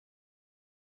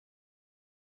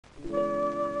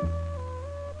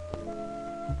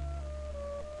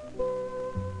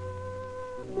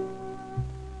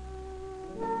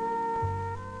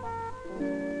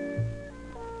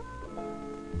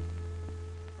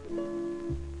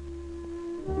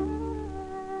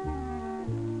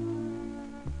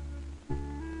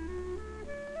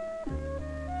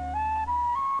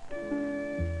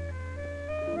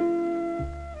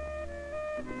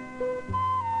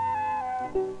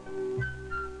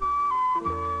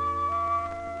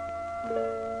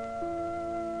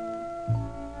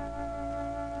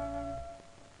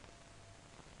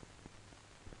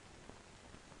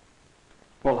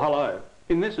Well, hello.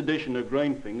 In this edition of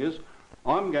Green Fingers,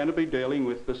 I'm going to be dealing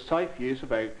with the safe use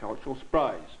of agricultural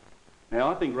sprays.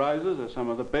 Now, I think roses are some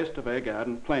of the best of our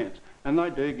garden plants, and they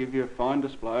do give you a fine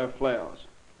display of flowers.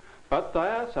 But they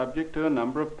are subject to a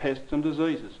number of pests and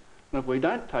diseases, and if we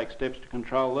don't take steps to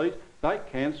control these, they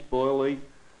can spoil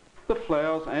the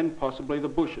flowers and possibly the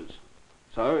bushes.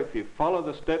 So if you follow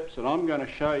the steps that I'm going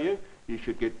to show you, you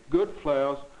should get good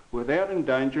flowers without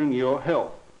endangering your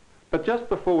health. But just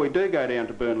before we do go down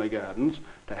to Burnley Gardens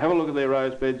to have a look at their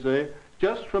rose beds there,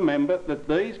 just remember that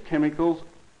these chemicals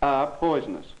are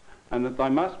poisonous and that they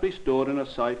must be stored in a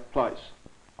safe place.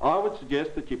 I would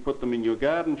suggest that you put them in your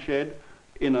garden shed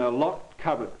in a locked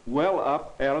cupboard, well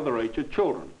up out of the reach of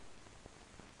children.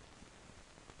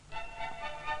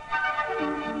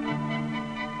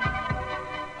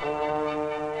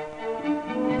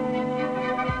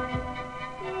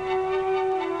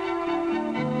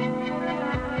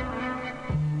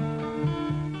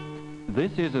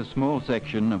 This is a small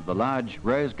section of the large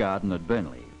rose garden at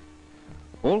Burnley.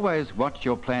 Always watch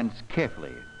your plants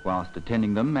carefully whilst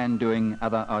attending them and doing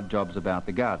other odd jobs about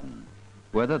the garden,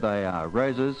 whether they are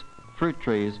roses, fruit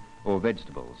trees or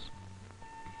vegetables.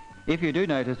 If you do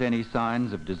notice any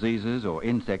signs of diseases or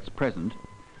insects present,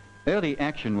 early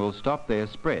action will stop their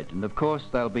spread, and of course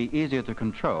they'll be easier to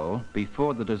control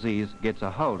before the disease gets a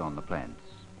hold on the plants.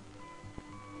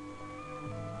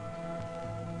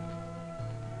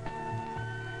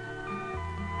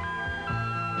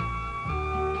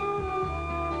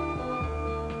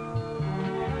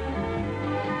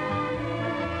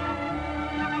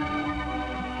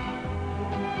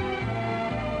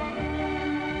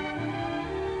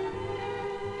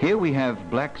 Here we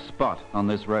have black spot on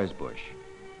this rose bush.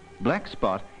 Black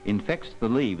spot infects the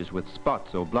leaves with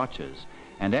spots or blotches,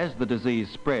 and as the disease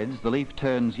spreads, the leaf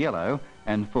turns yellow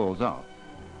and falls off.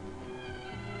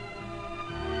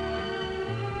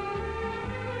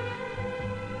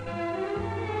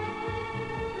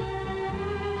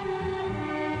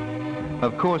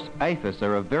 Of course, aphids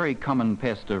are a very common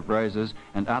pest of roses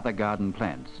and other garden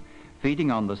plants, feeding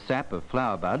on the sap of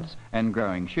flower buds and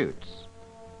growing shoots.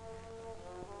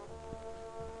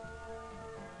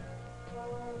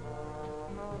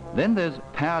 Then there's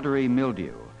powdery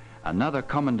mildew, another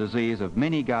common disease of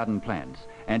many garden plants,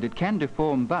 and it can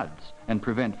deform buds and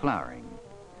prevent flowering.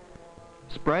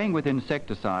 Spraying with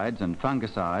insecticides and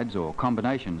fungicides or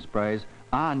combination sprays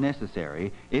are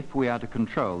necessary if we are to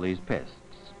control these pests.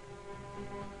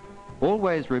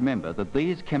 Always remember that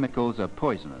these chemicals are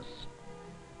poisonous.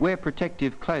 Wear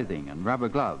protective clothing and rubber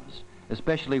gloves,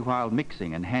 especially while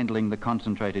mixing and handling the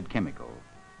concentrated chemical.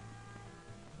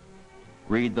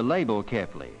 Read the label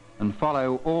carefully and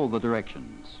follow all the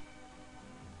directions.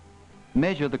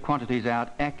 Measure the quantities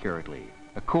out accurately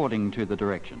according to the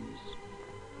directions.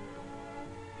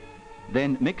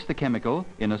 Then mix the chemical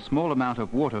in a small amount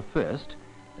of water first,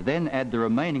 then add the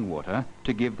remaining water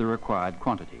to give the required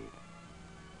quantity.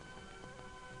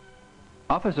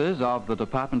 Officers of the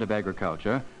Department of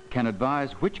Agriculture can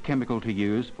advise which chemical to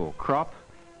use for crop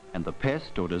and the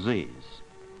pest or disease.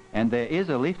 And there is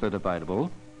a leaflet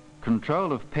available,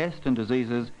 Control of Pest and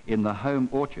Diseases in the Home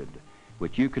Orchard,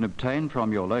 which you can obtain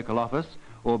from your local office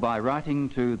or by writing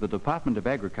to the Department of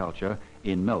Agriculture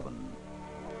in Melbourne.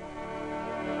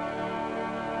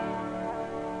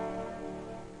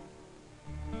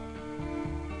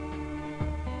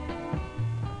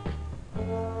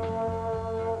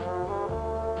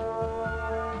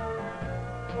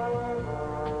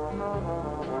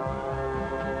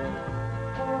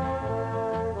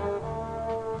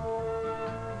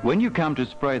 When you come to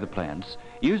spray the plants,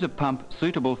 use a pump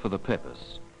suitable for the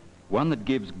purpose, one that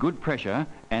gives good pressure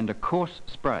and a coarse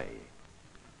spray.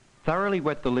 Thoroughly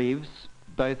wet the leaves,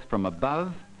 both from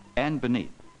above and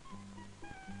beneath.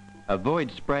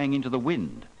 Avoid spraying into the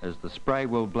wind, as the spray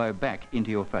will blow back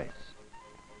into your face.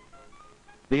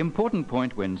 The important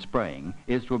point when spraying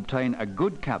is to obtain a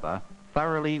good cover,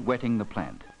 thoroughly wetting the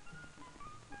plant.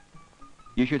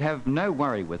 You should have no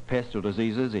worry with pests or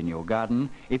diseases in your garden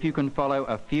if you can follow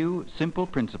a few simple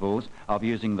principles of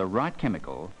using the right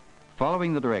chemical,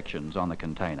 following the directions on the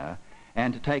container,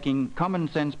 and taking common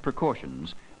sense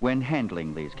precautions when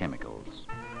handling these chemicals.